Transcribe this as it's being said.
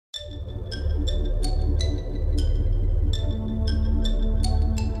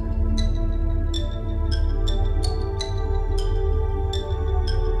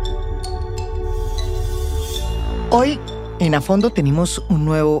Hoy en A Fondo tenemos un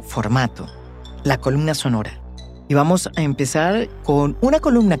nuevo formato, la columna sonora. Y vamos a empezar con una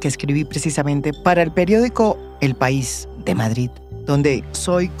columna que escribí precisamente para el periódico El País de Madrid, donde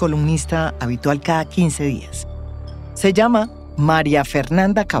soy columnista habitual cada 15 días. Se llama María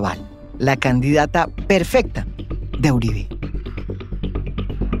Fernanda Cabal, la candidata perfecta de Uribe.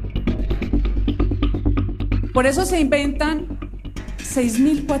 Por eso se inventan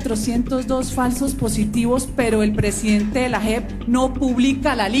 6.402 falsos positivos, pero el presidente de la JEP no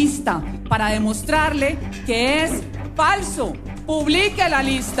publica la lista para demostrarle que es falso. ¡Publique la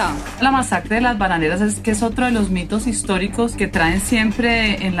lista! La masacre de las bananeras es otro de los mitos históricos que traen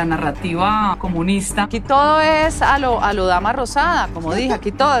siempre en la narrativa comunista. Aquí todo es a lo dama rosada, como dije,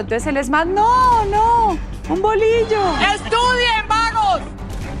 aquí todo. Entonces él es más, no, un bolillo. ¡Estudien, vagos!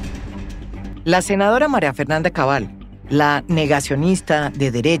 La senadora María Fernanda Cabal, la negacionista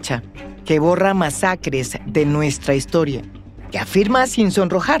de derecha que borra masacres de nuestra historia, que afirma sin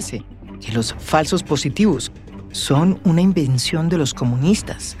sonrojarse que los falsos positivos son una invención de los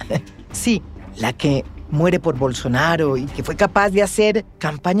comunistas. Sí, la que muere por Bolsonaro y que fue capaz de hacer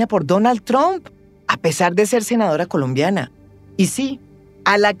campaña por Donald Trump, a pesar de ser senadora colombiana. Y sí,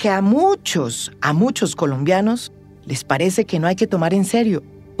 a la que a muchos colombianos les parece que no hay que tomar en serio,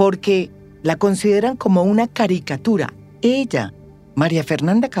 porque la consideran como una caricatura. Ella, María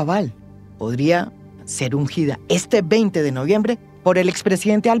Fernanda Cabal, podría ser ungida este 20 de noviembre por el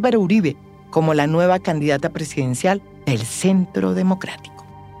expresidente Álvaro Uribe como la nueva candidata presidencial del Centro Democrático.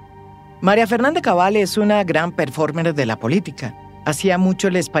 María Fernanda Cabal es una gran performer de la política. Así a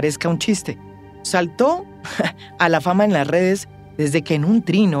muchos les parezca un chiste. Saltó a la fama en las redes desde que en un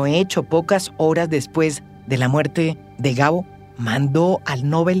trino hecho pocas horas después de la muerte de Gabo, mandó al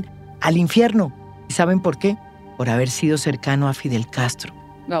Nobel al infierno. ¿Y saben por qué? Por haber sido cercano a Fidel Castro.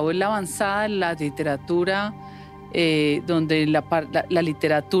 Gabo es la avanzada en la literatura, donde la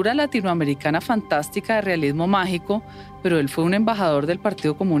literatura latinoamericana fantástica de realismo mágico, pero él fue un embajador del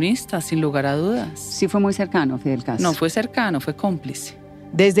Partido Comunista, sin lugar a dudas. Sí fue muy cercano, Fidel Castro. No fue cercano, fue cómplice.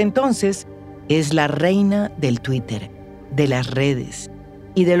 Desde entonces es la reina del Twitter, de las redes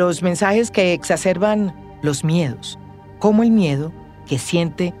y de los mensajes que exacerban los miedos, como el miedo que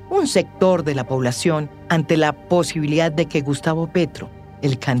siente un sector de la población ante la posibilidad de que Gustavo Petro,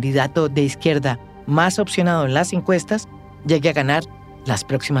 el candidato de izquierda más opcionado en las encuestas, llegue a ganar las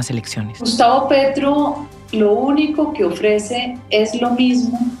próximas elecciones. Gustavo Petro lo único que ofrece es lo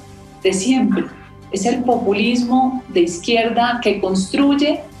mismo de siempre. Es el populismo de izquierda que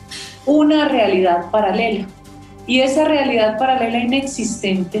construye una realidad paralela. Y esa realidad paralela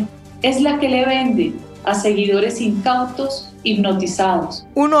inexistente es la que le vende a seguidores incautos, hipnotizados.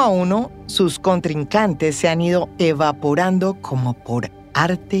 Uno a uno, sus contrincantes se han ido evaporando como por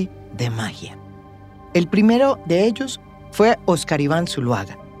arte de magia. El primero de ellos fue Óscar Iván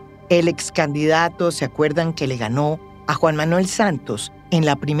Zuluaga. El ex candidato, ¿se acuerdan que le ganó a Juan Manuel Santos en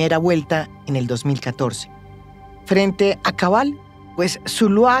la primera vuelta en el 2014? Frente a Cabal, pues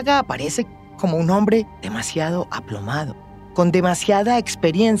Zuluaga aparece como un hombre demasiado aplomado, con demasiada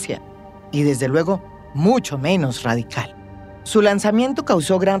experiencia y desde luego mucho menos radical. Su lanzamiento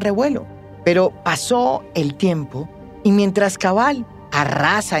causó gran revuelo, pero pasó el tiempo y mientras Cabal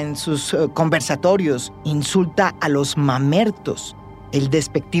arrasa en sus conversatorios, insulta a los mamertos, el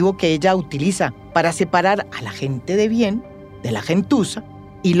despectivo que ella utiliza para separar a la gente de bien de la gentuza,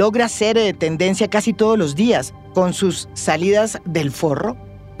 y logra ser tendencia casi todos los días con sus salidas del forro,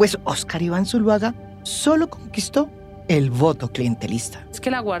 pues Óscar Iván Zuluaga solo conquistó el voto clientelista. Es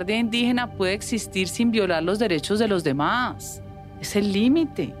que la Guardia Indígena puede existir sin violar los derechos de los demás. Es el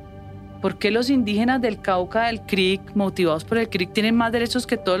límite. ¿Por qué los indígenas del Cauca, del CRIC, motivados por el CRIC, tienen más derechos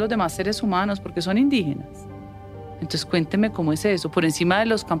que todos los demás seres humanos? Porque son indígenas. Entonces cuénteme cómo es eso. ¿Por encima de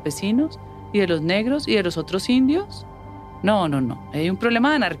los campesinos y de los negros y de los otros indios? No. Hay un problema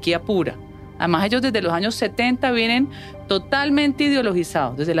de anarquía pura. Además, ellos desde los años 70 vienen totalmente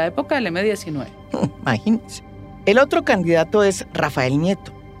ideologizados, desde la época del M-19. Imagínense. El otro candidato es Rafael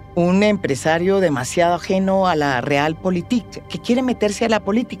Nieto, un empresario demasiado ajeno a la realpolitik, que quiere meterse a la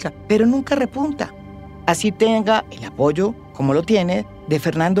política, pero nunca repunta. Así tenga el apoyo, como lo tiene, de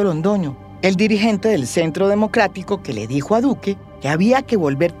Fernando Londoño, el dirigente del Centro Democrático que le dijo a Duque que había que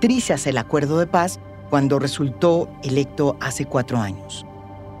volver trizas el acuerdo de paz cuando resultó electo hace 4 años.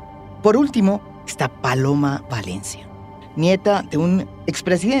 Por último, está Paloma Valencia, nieta de un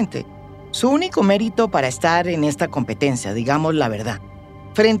expresidente. Su único mérito para estar en esta competencia, digamos la verdad.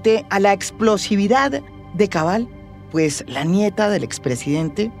 Frente a la explosividad de Cabal, pues la nieta del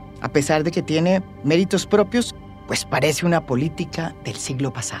expresidente, a pesar de que tiene méritos propios, pues parece una política del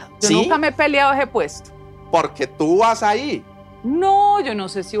siglo pasado. Yo nunca me he peleado ese puesto. porque tú vas ahí. No, yo no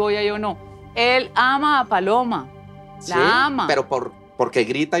sé si voy ahí o no. Él ama a Paloma. ¿Sí? La ama. Pero porque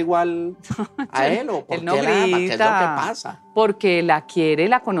grita igual a él o porque Él no la ama, ¿qué es lo que grita. pasa? Porque la quiere,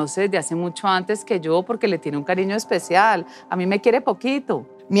 la conoce desde hace mucho antes que yo, porque le tiene un cariño especial. A mí me quiere poquito.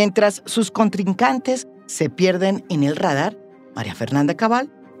 Mientras sus contrincantes se pierden en el radar, María Fernanda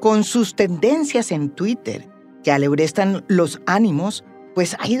Cabal, con sus tendencias en Twitter que alebrestan los ánimos,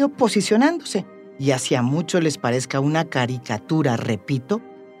 pues ha ido posicionándose. Y hacia a muchos les parezca una caricatura, repito,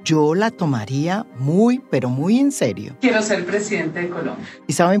 yo la tomaría muy, pero muy en serio. Quiero ser presidente de Colombia.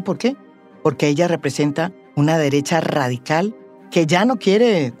 ¿Y saben por qué? Porque ella representa una derecha radical que ya no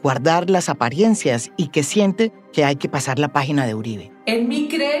quiere guardar las apariencias y que siente que hay que pasar la página de Uribe. En mí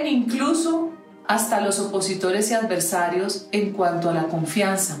creen incluso hasta los opositores y adversarios en cuanto a la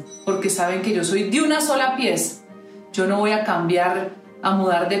confianza, porque saben que yo soy de una sola pieza. Yo no voy a cambiar, a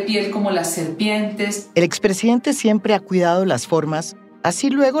mudar de piel como las serpientes. El expresidente siempre ha cuidado las formas, así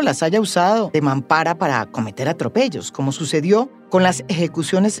luego las haya usado de mampara para cometer atropellos, como sucedió con las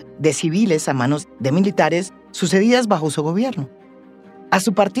ejecuciones de civiles a manos de militares sucedidas bajo su gobierno. A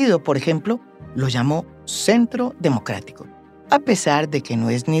su partido, por ejemplo, lo llamó Centro Democrático, a pesar de que no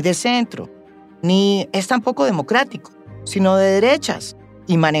es ni de centro, ni es tampoco democrático, sino de derechas,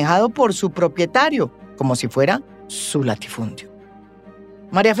 y manejado por su propietario, como si fuera su latifundio.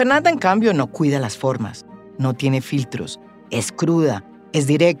 María Fernanda, en cambio, no cuida las formas, no tiene filtros, es cruda, es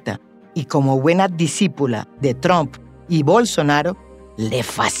directa, y como buena discípula de Trump y Bolsonaro, le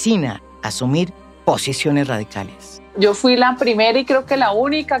fascina asumir posiciones radicales. Yo fui la primera y creo que la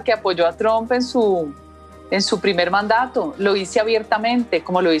única que apoyó a Trump en su primer mandato. Lo hice abiertamente,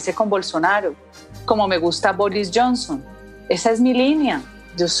 como lo hice con Bolsonaro, como me gusta Boris Johnson. Esa es mi línea.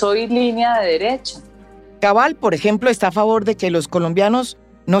 Yo soy línea de derecha. Cabal, por ejemplo, está a favor de que los colombianos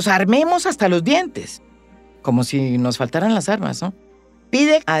nos armemos hasta los dientes, como si nos faltaran las armas, ¿no?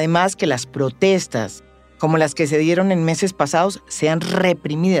 Pide además que las protestas, como las que se dieron en meses pasados, sean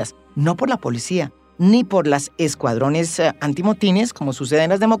reprimidas, no por la policía, ni por las escuadrones antimotines, como sucede en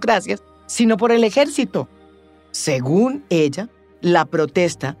las democracias, sino por el ejército. Según ella, la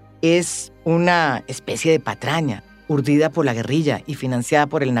protesta es una especie de patraña, urdida por la guerrilla y financiada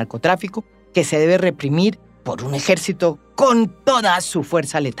por el narcotráfico, que se debe reprimir por un ejército con toda su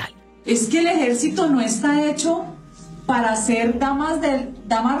fuerza letal. Es que el ejército no está hecho para ser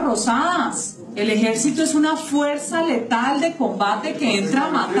damas rosadas. El ejército es una fuerza letal de combate que entra a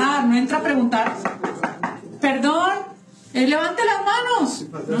matar, no entra a preguntar, perdón, levante las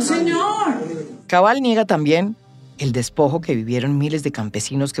manos. No, señor. Cabal niega también el despojo que vivieron miles de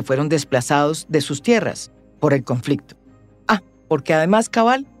campesinos que fueron desplazados de sus tierras por el conflicto. Porque además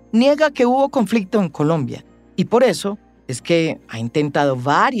Cabal niega que hubo conflicto en Colombia y por eso es que ha intentado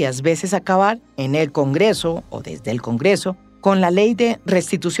varias veces acabar en el Congreso o desde el Congreso con la ley de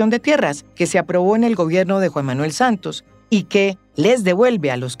restitución de tierras que se aprobó en el gobierno de Juan Manuel Santos y que les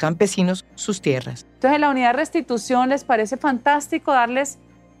devuelve a los campesinos sus tierras. Entonces, en la unidad de restitución les parece fantástico darles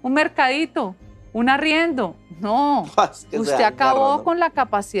un mercadito, un arriendo. No, Es que usted sea acabó garro, ¿no? con la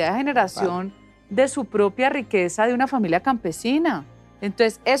capacidad de generación de su propia riqueza de una familia campesina.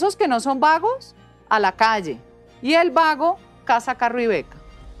 Entonces, esos que no son vagos, a la calle. Y el vago, casa, carro y beca.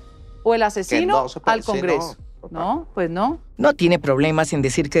 O el asesino, no se puede, al Congreso. sí, No, pues no. No tiene problemas en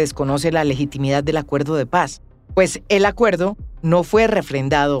decir que desconoce la legitimidad del acuerdo de paz, pues el acuerdo no fue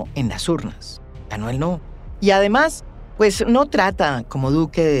refrendado en las urnas. Ganó el no. Y además, pues no trata, como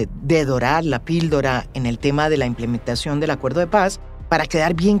Duque, de dorar la píldora en el tema de la implementación del acuerdo de paz para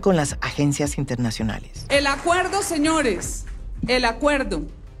quedar bien con las agencias internacionales. El acuerdo, señores, el acuerdo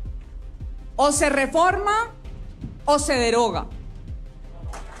o se reforma o se deroga.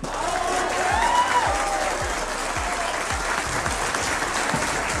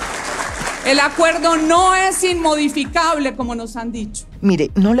 El acuerdo no es inmodificable, como nos han dicho.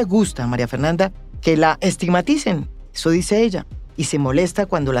 Mire, no le gusta a María Fernanda que la estigmaticen, eso dice ella, y se molesta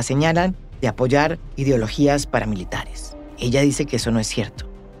cuando la señalan de apoyar ideologías paramilitares. Ella dice que eso no es cierto,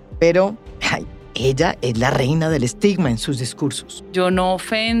 pero ella es la reina del estigma en sus discursos. Yo no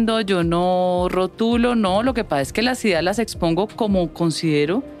ofendo, yo no rotulo, no. Lo que pasa es que las ideas las expongo como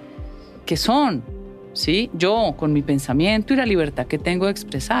considero que son, ¿sí? Yo, con mi pensamiento y la libertad que tengo de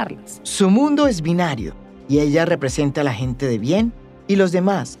expresarlas. Su mundo es binario y ella representa a la gente de bien y los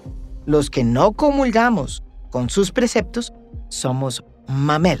demás, los que no comulgamos con sus preceptos, somos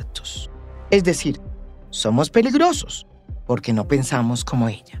mamertos. Es decir, somos peligrosos porque no pensamos como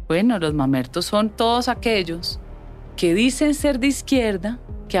ella. Bueno, los mamertos son todos aquellos que dicen ser de izquierda,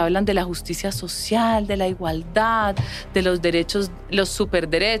 que hablan de la justicia social, de la igualdad, de los derechos, los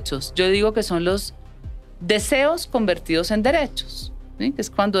superderechos. Yo digo que son los deseos convertidos en derechos, ¿sí? Que es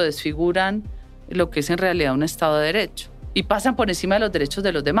cuando desfiguran lo que es en realidad un Estado de Derecho y pasan por encima de los derechos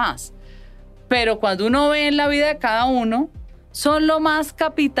de los demás. Pero cuando uno ve en la vida de cada uno, son lo más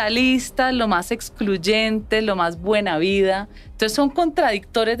capitalistas, lo más excluyentes, lo más buena vida. Entonces son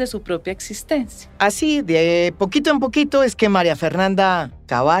contradictores de su propia existencia. Así, de poquito en poquito, es que María Fernanda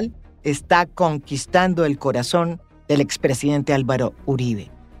Cabal está conquistando el corazón del expresidente Álvaro Uribe,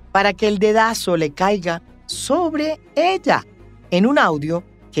 para que el dedazo le caiga sobre ella. En un audio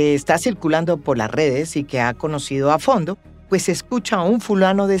que está circulando por las redes y que ha conocido a fondo, pues se escucha a un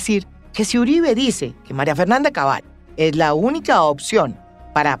fulano decir que si Uribe dice que María Fernanda Cabal es la única opción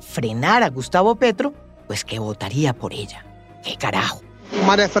para frenar a Gustavo Petro, pues que votaría por ella. ¡Qué carajo!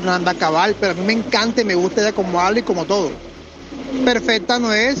 María Fernanda Cabal, pero a mí me encanta y me gusta ella como habla y como todo. Perfecta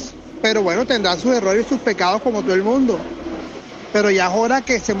no es, pero bueno, tendrá sus errores y sus pecados como todo el mundo. Pero ya es hora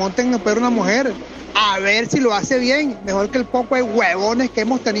que se monten en el perro una mujer, a ver si lo hace bien, mejor que el poco de huevones que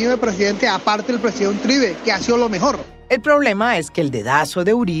hemos tenido de presidente, aparte del presidente Uribe, que ha sido lo mejor. El problema es que el dedazo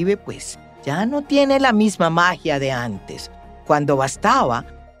de Uribe, pues, ya no tiene la misma magia de antes, cuando bastaba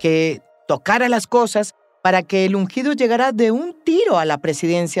que tocara las cosas para que el ungido llegara de un tiro a la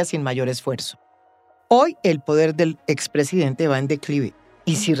presidencia sin mayor esfuerzo. Hoy el poder del expresidente va en declive,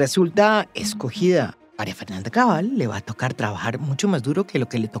 y si resulta escogida María Fernanda Cabal, le va a tocar trabajar mucho más duro que lo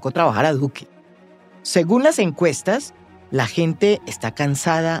que le tocó trabajar a Duque. Según las encuestas, la gente está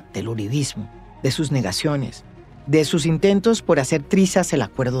cansada del uribismo, de sus negaciones, de sus intentos por hacer trizas el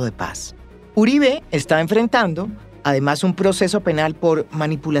acuerdo de paz. Uribe está enfrentando, además, un proceso penal por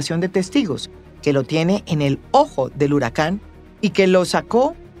manipulación de testigos, que lo tiene en el ojo del huracán y que lo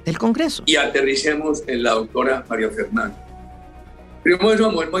sacó del Congreso. Y aterricemos en la doctora María Fernanda. Primero, es una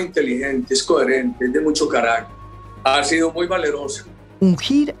mujer muy inteligente, es coherente, es de mucho carácter. Ha sido muy valerosa.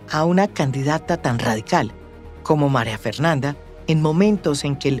 Ungir a una candidata tan radical como María Fernanda en momentos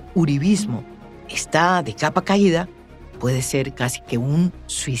en que el uribismo está de capa caída puede ser casi que un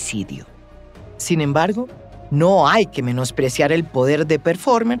suicidio. Sin embargo, no hay que menospreciar el poder de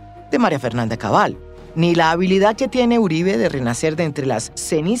performer de María Fernanda Cabal, ni la habilidad que tiene Uribe de renacer de entre las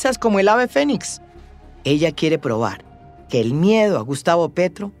cenizas como el ave fénix. Ella quiere probar que el miedo a Gustavo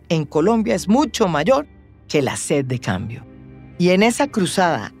Petro en Colombia es mucho mayor que la sed de cambio. Y en esa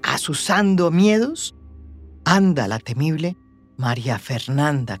cruzada, azuzando miedos, anda la temible María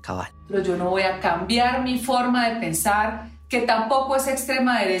Fernanda Cabal. Pero yo no voy a cambiar mi forma de pensar, que tampoco es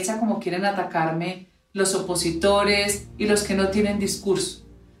extrema derecha como quieren atacarme los opositores y los que no tienen discurso.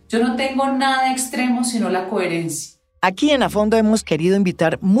 Yo no tengo nada extremo sino la coherencia. Aquí en A Fondo hemos querido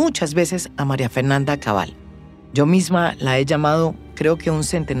invitar muchas veces a María Fernanda Cabal. Yo misma la he llamado, creo que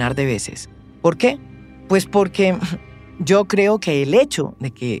 100 de veces. ¿Por qué? Pues porque yo creo que el hecho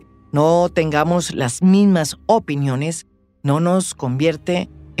de que no tengamos las mismas opiniones no nos convierte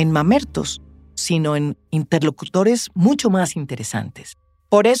en mamertos, sino en interlocutores mucho más interesantes.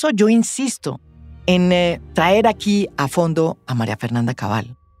 Por eso yo insisto en traer aquí a fondo a María Fernanda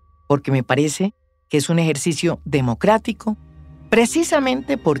Cabal, porque me parece que es un ejercicio democrático,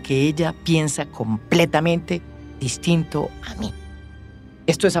 precisamente porque ella piensa completamente distinto a mí.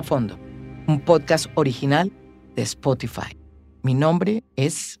 Esto es A Fondo, un podcast original de Spotify. Mi nombre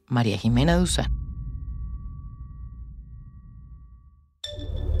es María Jimena Duzán.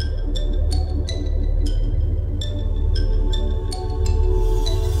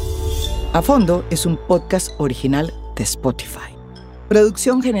 A Fondo es un podcast original de Spotify.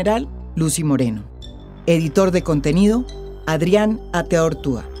 Producción general, Lucy Moreno. Editor de contenido, Adrián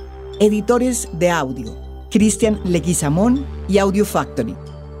Ateortúa. Editores de audio, Cristian Leguizamón y Audio Factory.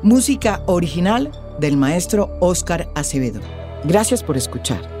 Música original del maestro Óscar Acevedo. Gracias por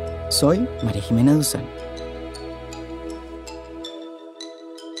escuchar. Soy María Jimena Duzán.